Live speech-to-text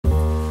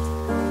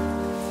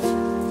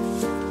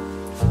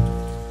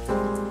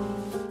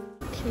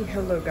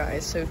Hello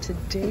guys, so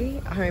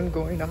today I'm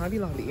going to Hobby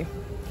Lobby.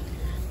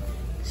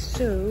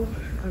 So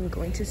I'm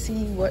going to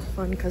see what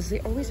fun, because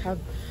they always have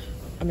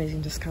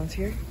amazing discounts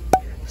here.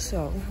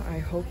 So I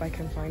hope I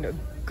can find a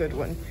good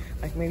one.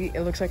 Like maybe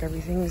it looks like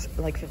everything's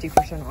like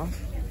 50% off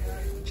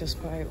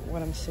just by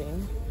what I'm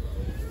seeing.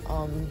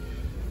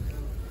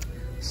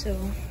 So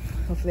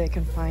hopefully I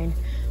can find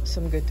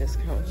some good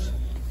discounts.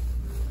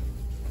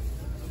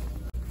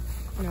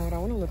 Now what I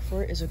want to look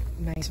for is a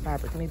nice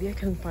fabric. Maybe I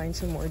can find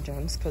some more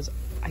gems because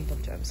I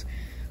love gems.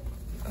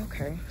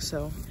 Okay,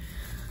 so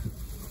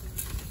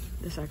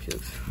this actually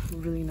looks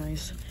really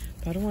nice,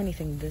 but I don't want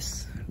anything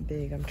this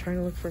big. I'm trying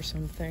to look for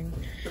something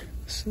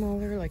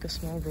smaller, like a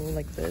small roll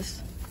like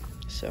this.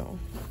 So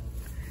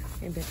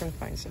maybe I can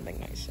find something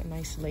nice. A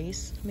nice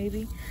lace,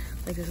 maybe.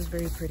 Like this is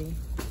very pretty. You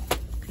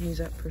can use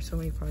that for so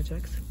many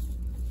projects.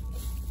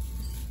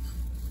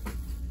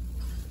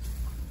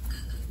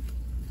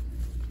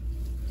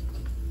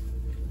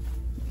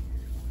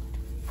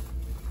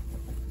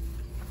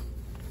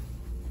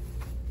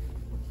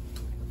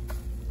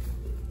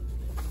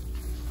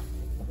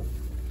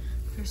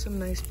 There's some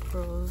nice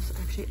pearls.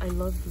 Actually, I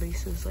love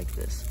laces like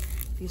this.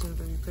 These are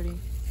very pretty.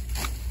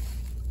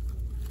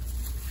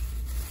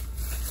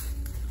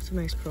 Some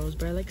nice pearls,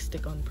 but I like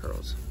stick-on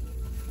pearls.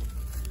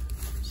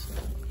 So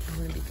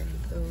I'm gonna be getting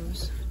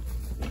those.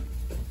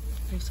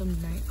 There's some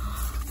nice.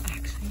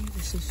 Actually,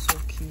 this is so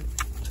cute.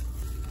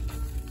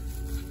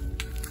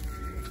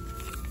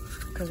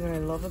 Because what I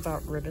love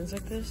about ribbons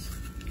like this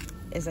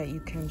is that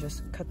you can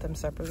just cut them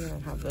separately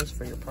and have those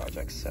for your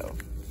projects. So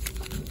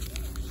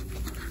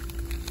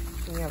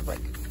you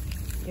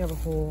have a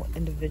whole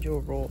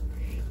individual roll.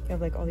 You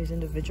have like all these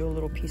individual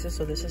little pieces,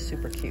 so this is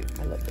super cute.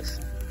 I love this.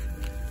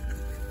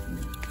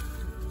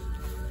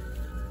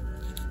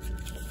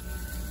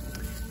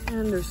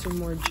 And there's some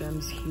more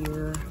gems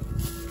here.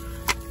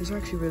 These are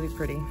actually really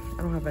pretty.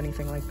 I don't have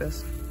anything like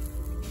this.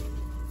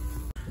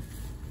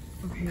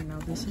 Okay, now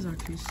this is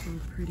actually so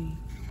pretty.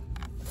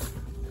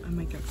 I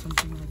might get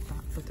something like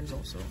that, but there's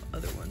also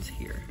other ones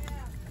here.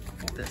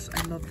 Like this.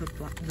 I love the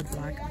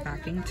black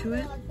backing to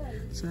it,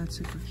 so that's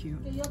super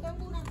cute.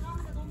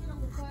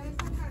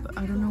 But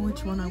I don't know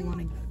which one I want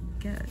to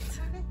get.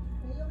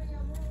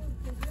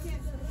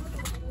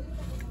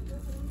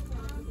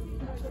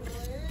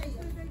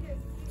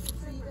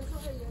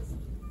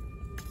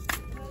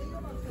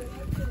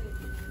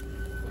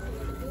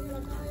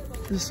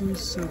 This one's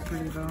so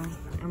pretty though.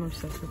 I'm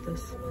obsessed with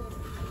this.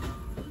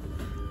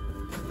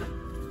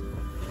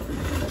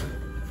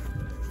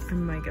 I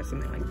might get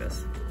something like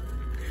this.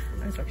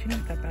 It's actually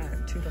not that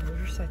bad.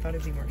 $2, I thought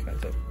it'd be more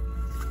expensive.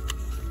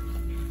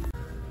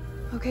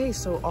 Okay,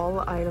 so all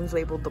the items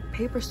labeled the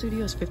Paper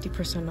Studio is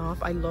 50%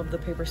 off. I love the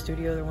Paper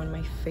Studio. They're one of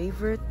my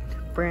favorite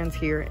brands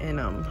here in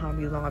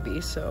Hobby Lobby.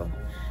 So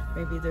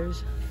maybe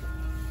there's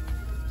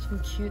some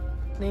cute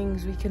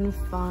things we can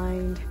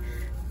find.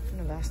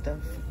 None of that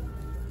stuff.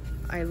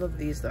 I love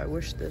these though. I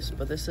wish this,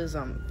 but this is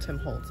Tim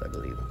Holtz, I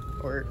believe.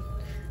 Or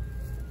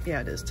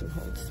yeah, it is Tim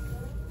Holtz.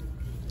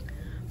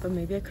 But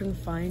maybe I couldn't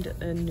find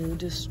a new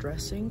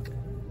distress ink.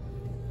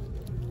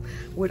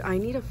 What I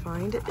need to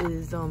find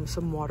is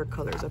some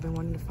watercolors. I've been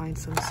wanting to find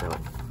some, so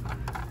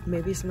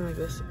maybe something like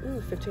this. Ooh,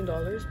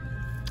 $15.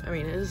 I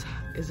mean, is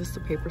this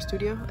the Paper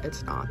Studio?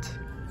 It's not.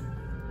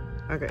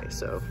 Okay,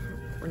 so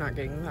we're not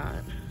getting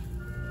that.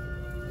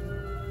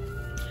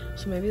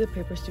 So maybe the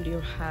Paper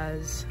Studio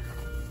has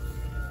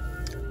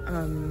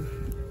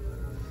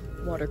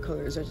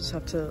watercolors. I just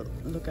have to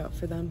look out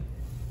for them.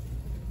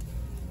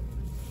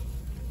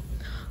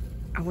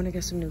 I want to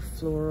get some new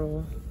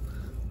floral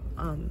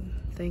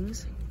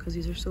things because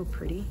these are so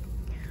pretty,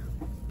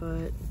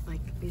 but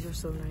like these are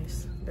so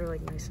nice. They're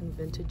like nice and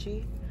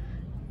vintagey,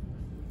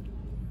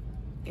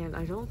 and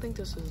I don't think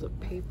this is a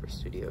Paper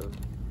Studio.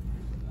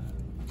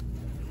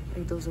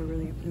 Like those are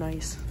really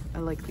nice. I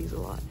like these a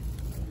lot.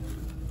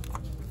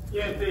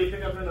 Yeah, so you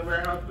pick up in the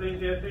warehouse, please,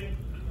 Jesse.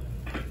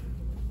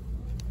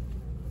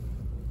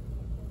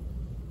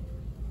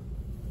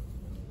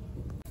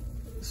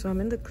 So I'm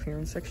in the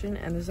clearance section,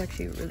 and this is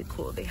actually really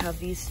cool. They have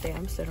these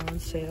stamps that are on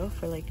sale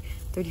for like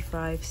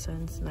 35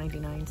 cents,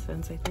 99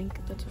 cents, I think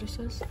that's what it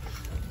says.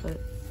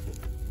 But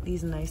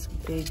these nice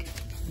big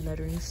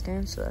lettering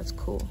stamps, so that's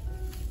cool.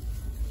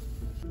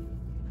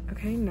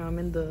 Okay, now I'm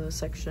in the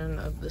section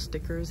of the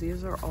stickers.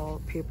 These are all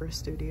Paper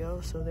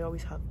Studio, so they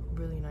always have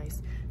really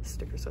nice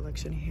sticker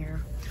selection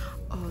here.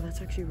 Oh,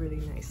 that's actually really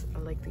nice. I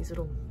like these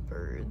little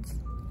birds.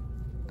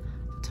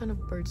 A ton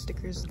of bird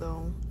stickers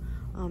though.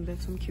 They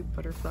have some cute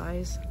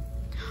butterflies.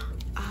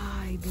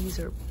 Ah, these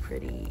are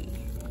pretty.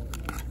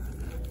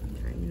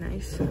 Very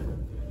nice.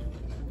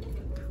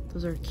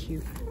 Those are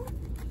cute.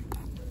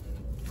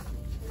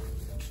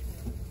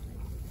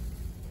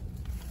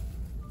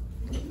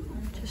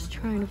 Just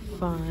trying to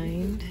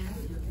find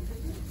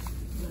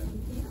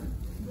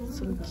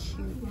some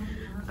cute.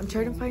 I'm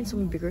trying to find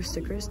some bigger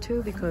stickers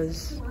too,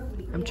 because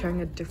I'm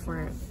trying a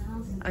different.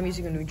 I'm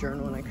using a new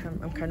journal, and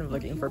I'm kind of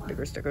looking for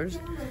bigger stickers.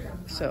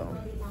 So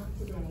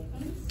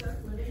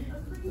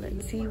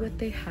let's see what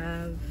they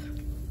have.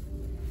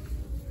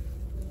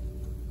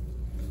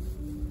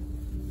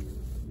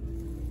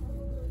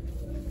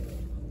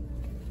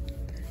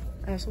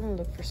 I also want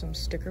to look for some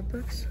sticker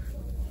books.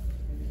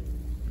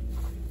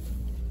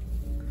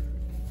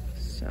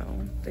 So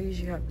they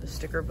usually have the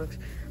sticker books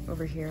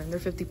over here, and they're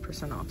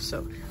 50% off,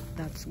 so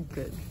that's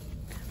good.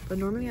 But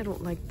normally I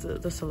don't like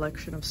the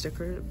selection of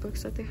sticker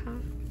books that they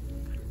have,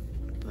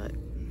 but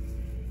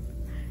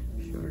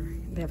sure.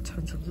 They have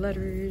tons of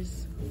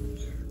letters,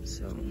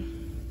 so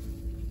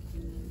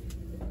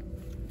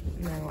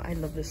no, I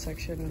love this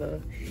section.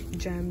 The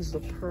gems,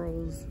 the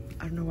pearls.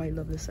 I don't know why I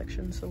love this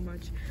section so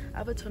much. I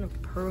have a ton of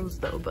pearls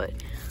though, but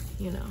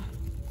you know,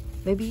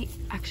 maybe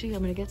actually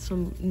I'm gonna get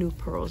some new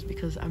pearls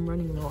because I'm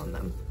running low on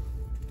them.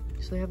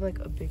 So they have like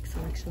a big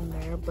selection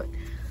there, but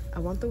I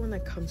want the one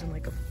that comes in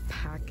like a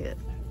packet.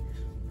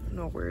 I don't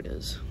know where it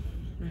is.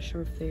 I'm not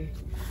sure if they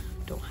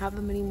don't have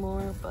them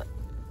anymore, but.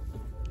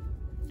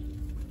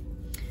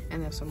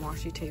 And they have some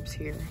washi tapes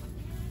here.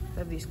 They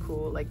have these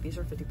cool, like these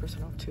are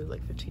 50% off too,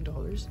 like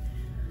 $15.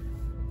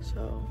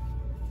 So,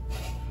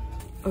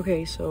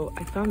 okay, so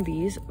I found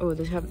these. Oh,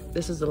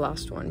 this is the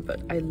last one,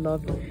 but I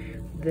loved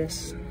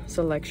this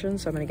selection,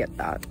 so I'm gonna get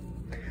that.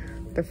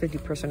 They're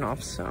 50%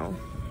 off, so.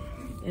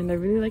 And I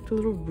really like the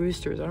little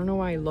roosters. I don't know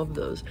why I love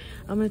those.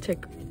 I'm gonna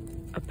take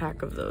a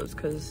pack of those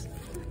because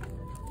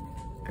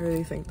I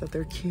really think that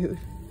they're cute.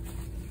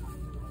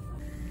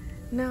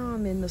 Now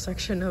I'm in the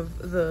section of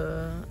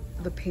the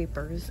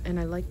papers, and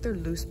I like their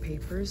loose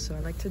papers, so I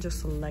like to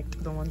just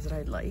select the ones that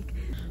I like.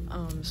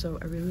 So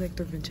I really like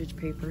their vintage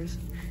papers.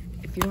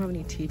 If you don't have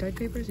any tea dyed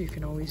papers, you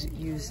can always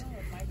use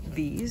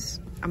these.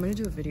 I'm gonna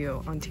do a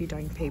video on tea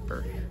dyeing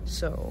paper,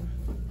 so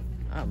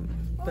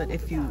but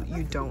if you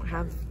don't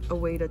have a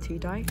way to tea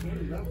dye,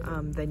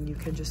 then you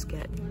can just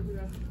get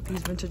these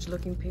vintage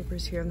looking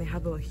papers here, and they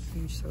have a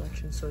huge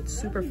selection, so it's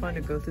super fun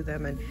to go through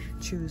them and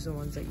choose the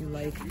ones that you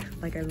like.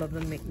 Like I love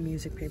the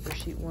music paper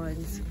sheet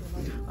ones.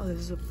 Oh, this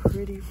is a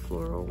pretty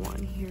floral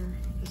one here.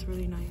 It's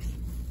really nice.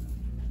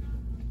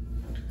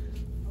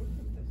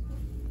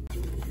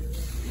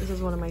 This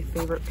is one of my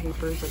favorite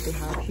papers that they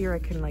have here. I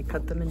can like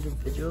cut them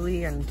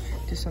individually and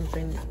do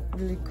something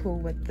really cool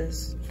with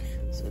this.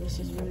 So this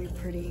is really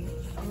pretty.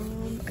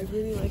 I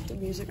really like the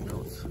music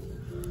notes.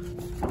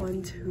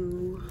 1,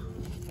 2.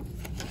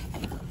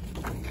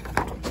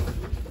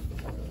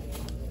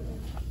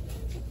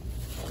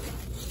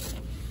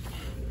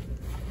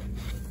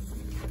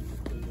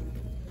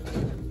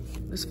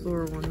 This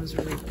floral one was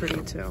really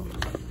pretty too.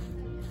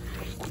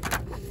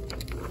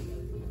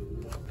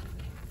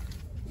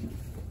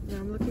 Now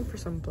I'm looking for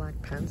some black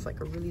pens, like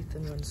a really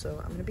thin one, so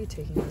I'm gonna be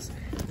taking this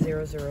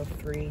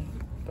 003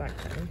 black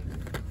pen.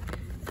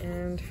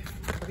 And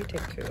we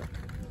take 2.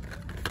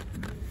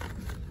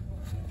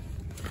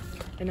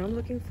 And I'm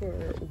looking for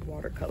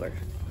watercolor.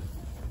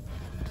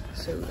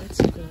 So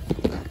let's go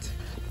for that.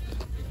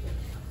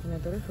 And I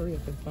better hurry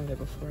up and find it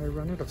before I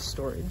run out of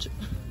storage.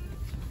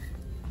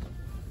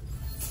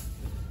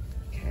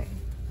 Okay,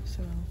 so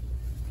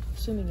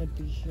assuming it'd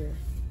be here.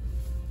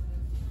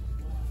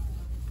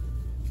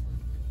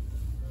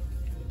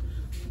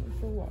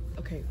 For what?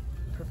 Okay,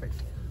 perfect.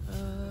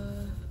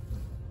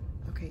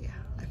 Okay, yeah.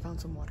 I found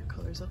some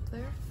watercolors up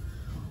there.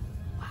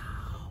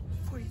 Wow,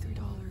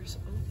 $43.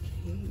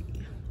 Okay.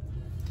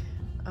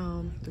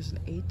 There's an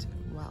 8.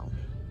 Wow.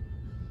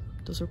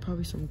 Those are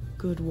probably some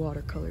good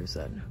watercolors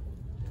then.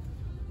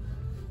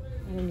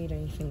 I don't need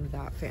anything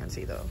that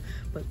fancy though.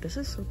 But this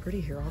is so pretty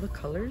here, all the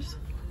colors.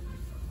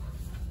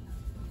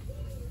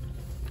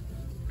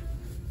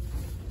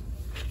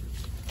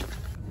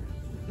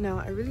 Now,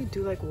 I really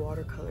do like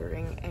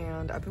watercoloring,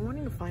 and I've been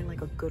wanting to find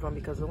like a good one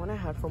because the one I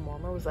had from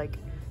Walmart was like,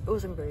 it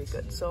wasn't very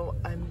good. So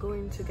I'm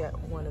going to get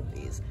one of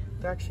these.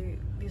 They're actually,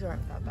 these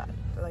aren't that bad.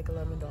 They're like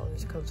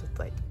 $11. Comes with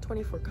like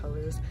 24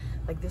 colors.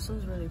 Like this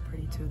one's really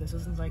pretty too. This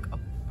one's like a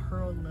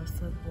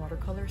pearlescent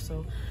watercolor,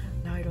 so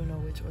now I don't know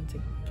which one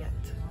to get.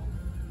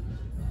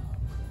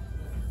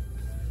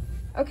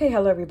 Okay,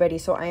 hello everybody.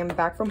 So I am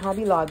back from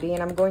Hobby Lobby,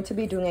 and I'm going to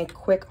be doing a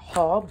quick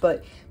haul,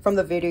 but from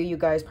the video you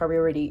guys probably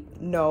already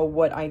know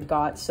what I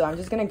got. So I'm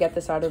just gonna get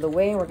this out of the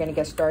way and we're gonna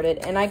get started.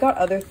 And I got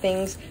other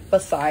things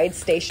besides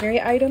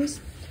stationery items.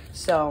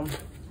 So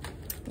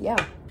yeah.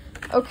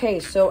 Okay,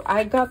 so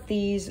I got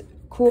these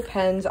cool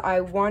pens. I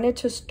wanted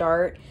to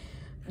start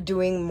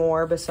doing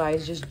more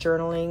besides just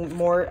journaling.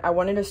 I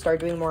wanted to start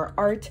doing more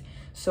art,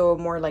 so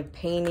more like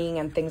painting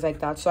and things like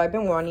that. So I've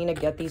been wanting to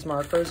get these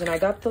markers, and I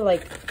got the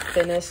like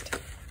thinnest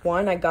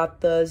one. I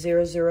got the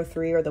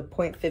 003 or the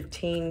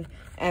 0.15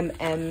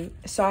 mm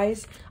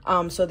size.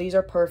 So these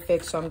are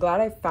perfect, so I'm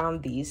glad I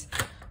found these.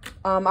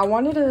 I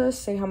wanted to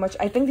say how much.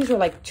 I think these were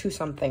like $2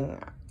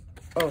 something.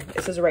 Oh,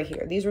 it says right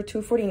here. These were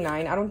 $2.49.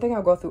 I don't think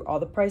I'll go through all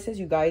the prices,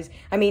 you guys.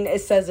 I mean,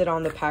 it says it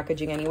on the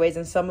packaging anyways,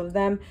 and some of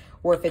them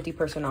were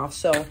 50% off.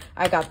 So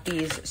I got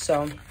these,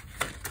 so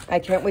I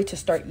can't wait to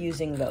start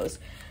using those.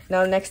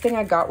 Now, the next thing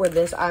I got were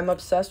this. I'm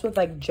obsessed with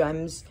like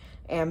gems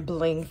and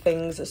bling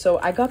things. So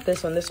I got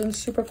this one. This one's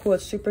super cool.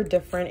 It's super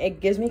different. It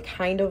gives me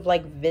kind of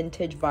like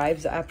vintage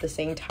vibes at the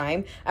same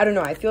time. I don't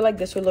know. I feel like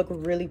this would look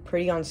really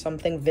pretty on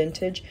something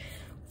vintage,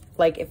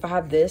 like if I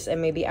had this and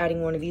maybe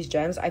adding one of these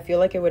gems, I feel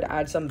like it would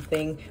add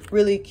something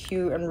really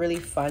cute and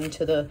really fun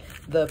to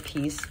the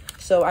piece.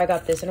 So I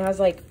got this, and it has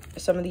like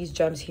some of these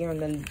gems here, and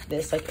then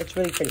this, like it's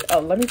really pretty. Oh,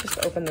 let me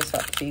just open this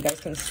up so you guys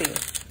can see.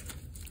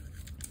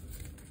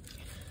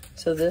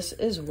 So this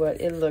is what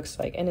it looks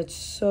like, and it's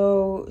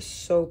so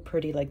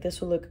pretty. Like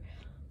this will look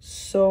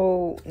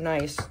so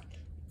nice,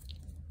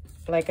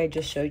 like I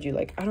just showed you.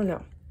 Like I don't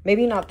know,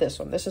 maybe not this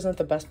one, this isn't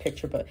the best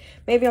picture, but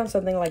maybe on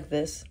something like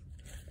this,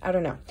 I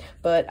don't know.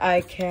 But I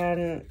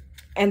can,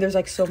 and there's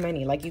like so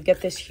many, like you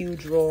get this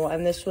huge roll,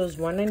 and this was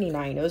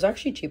 $1.99. It was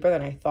actually cheaper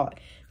than I thought.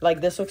 Like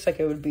this looks like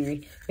it would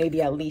be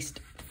maybe at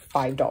least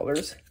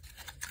 $5.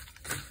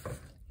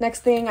 Next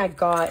thing I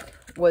got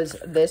was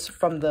this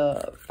from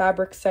the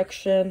fabric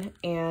section,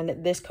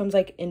 and this comes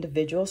like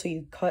individual, so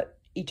you cut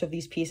each of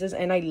these pieces,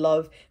 and I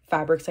love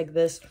fabrics like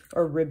this,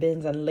 or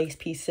ribbons and lace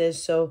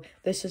pieces, so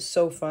this is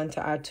so fun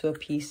to add to a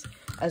piece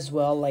as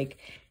well. Like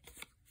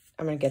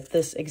I'm gonna get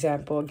this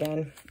example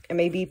again, and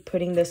maybe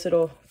putting this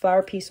little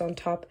flower piece on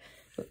top.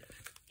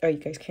 Oh, you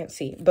guys can't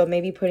see, but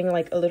maybe putting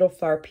like a little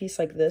flower piece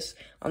like this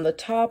on the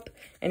top,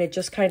 and it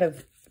just kind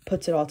of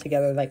puts it all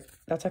together. Like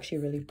that's actually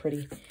really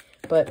pretty.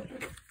 But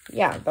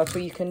yeah, that's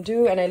what you can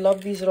do. And I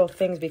love these little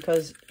things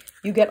because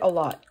you get a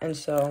lot, and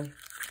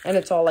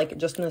it's all like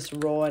just in this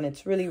roll, and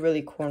it's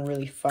really cool and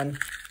really fun.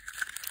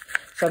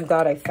 So I'm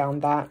glad I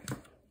found that.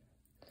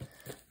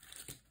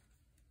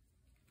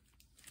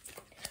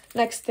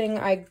 Next thing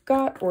I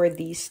got were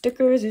these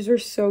stickers. These are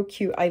so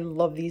cute. I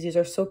love these. These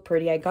are so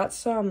pretty. I got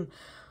some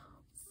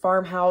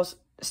farmhouse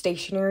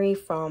stationery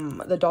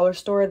from the dollar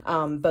store,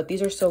 but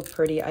these are so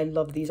pretty. I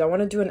love these. I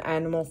want to do an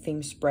animal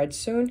theme spread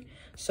soon,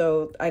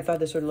 so I thought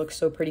this would look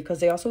so pretty because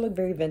they also look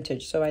very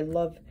vintage. So I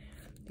love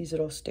these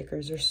little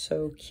stickers. They're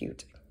so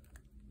cute.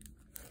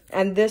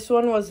 And this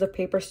one was the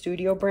Paper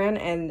Studio brand,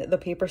 and the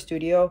Paper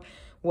Studio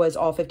was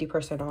all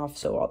 50% off.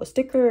 So all the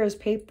stickers,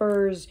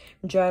 papers,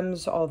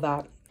 gems, all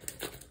that.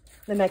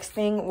 The next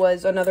thing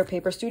was another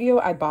Paper Studio.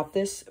 I bought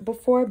this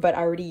before, but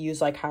I already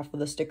used like half of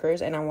the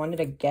stickers, and I wanted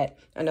to get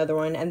another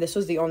one, and this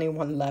was the only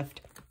one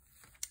left.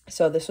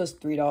 So this was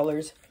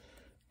 $3.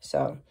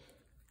 So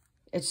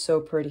it's so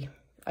pretty.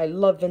 I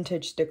love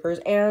vintage stickers,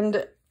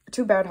 and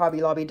too bad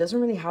Hobby Lobby doesn't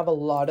really have a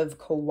lot of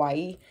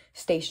kawaii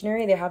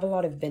stationery. They have a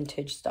lot of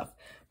vintage stuff,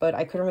 but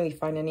I couldn't really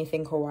find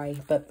anything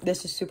kawaii. But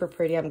this is super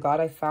pretty. I'm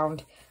glad I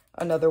found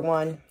another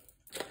one.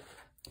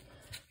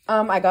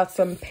 I got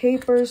some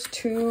papers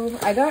too.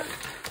 I got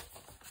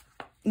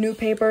new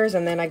papers,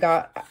 and then I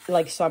got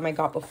like some I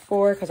got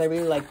before because I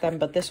really like them,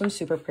 but this one's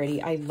super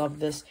pretty. I love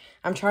this.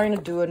 I'm trying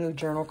to do a new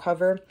journal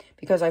cover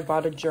because I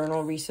bought a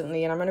journal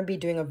recently, and I'm going to be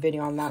doing a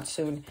video on that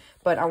soon,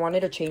 but I wanted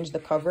to change the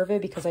cover of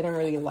it because I didn't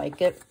really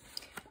like it.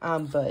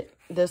 But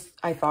this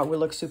I thought would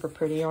look super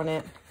pretty on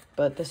it.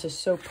 But this is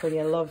so pretty.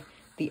 I love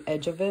the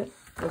edge of it.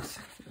 It's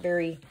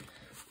very,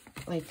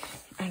 like,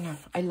 I don't know,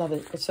 I love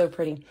it. It's so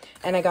pretty.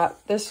 And I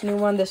got this new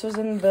one. This was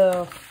in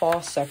the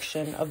fall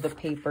section of the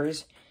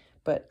papers,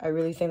 but I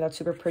really think that's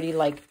super pretty,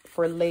 like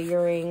for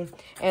layering.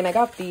 And I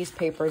got these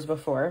papers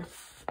before,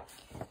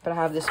 but I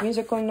have this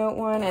musical note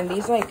one, and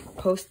these like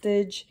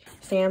postage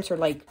stamps, or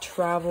like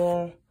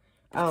travel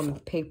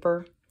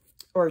paper,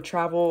 or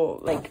travel,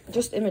 like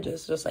just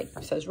images, just like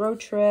it says road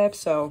trip.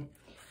 So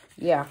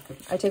yeah,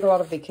 I take a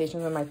lot of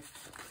vacations with my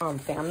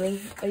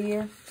family a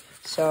year,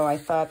 so I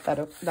thought that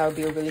would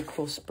be a really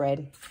cool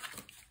spread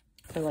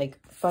and like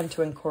fun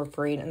to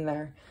incorporate in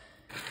there.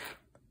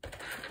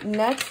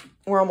 Next,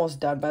 we're almost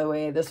done, by the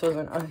way. This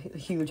wasn't a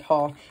huge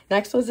haul.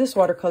 Next was this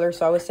watercolor.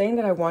 So I was saying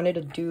that I wanted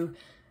to do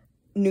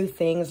new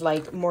things,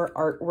 like more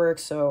artwork,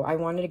 so I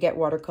wanted to get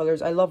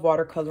watercolors. I love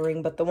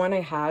watercoloring, but the one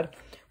I had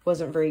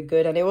wasn't very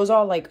good, and it was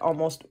all like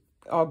almost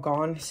all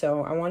gone.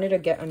 So I wanted to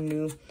get a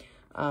new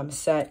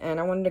set, and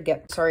I wanted to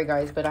get, sorry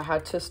guys, but I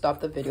had to stop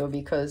the video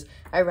because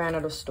I ran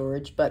out of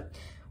storage. But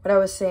what I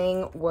was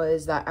saying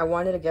was that I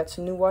wanted to get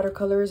some new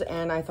watercolors,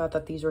 and I thought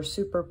that these were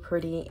super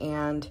pretty,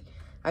 and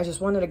I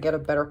just wanted to get a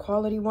better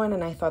quality one,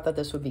 and I thought that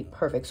this would be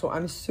perfect. So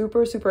I'm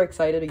super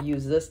excited to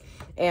use this,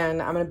 and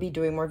I'm going to be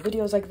doing more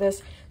videos like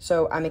this,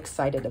 so I'm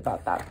excited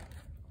about that.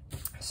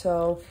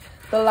 So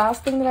the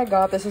last thing that I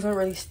got, this isn't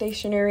really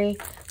stationery,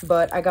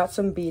 but I got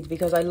some beads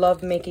because I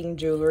love making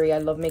jewelry. I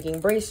love making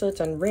bracelets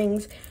and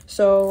rings.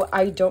 So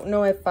I don't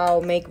know if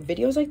I'll make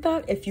videos like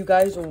that. If you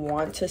guys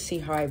want to see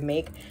how I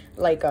make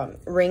like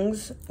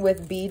rings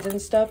with beads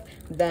and stuff,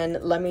 then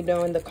let me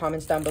know in the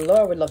comments down below.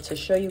 I would love to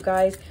show you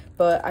guys.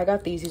 But I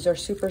got these. These are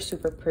super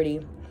pretty.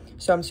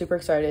 So I'm super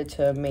excited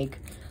to make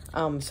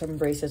some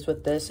bracelets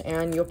with this,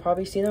 and you'll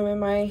probably see them in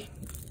my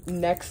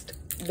next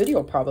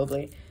video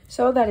probably.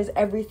 So that is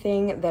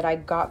everything that I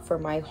got for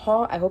my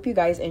haul. I hope you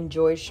guys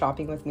enjoyed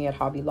shopping with me at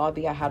Hobby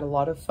Lobby. I had a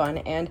lot of fun,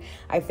 and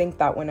I think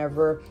that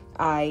whenever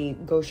I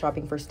go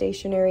shopping for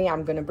stationery,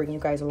 I'm going to bring you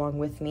guys along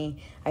with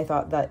me. I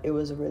thought that it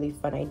was a really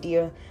fun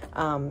idea,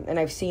 and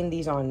I've seen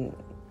these on,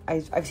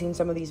 I've seen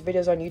some of these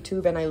videos on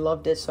YouTube, and I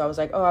loved it, so I was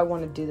like, oh, I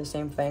want to do the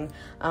same thing.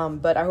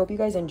 But I hope you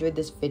guys enjoyed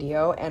this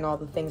video and all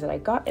the things that I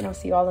got, and I'll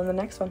see you all in the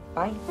next one.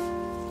 Bye.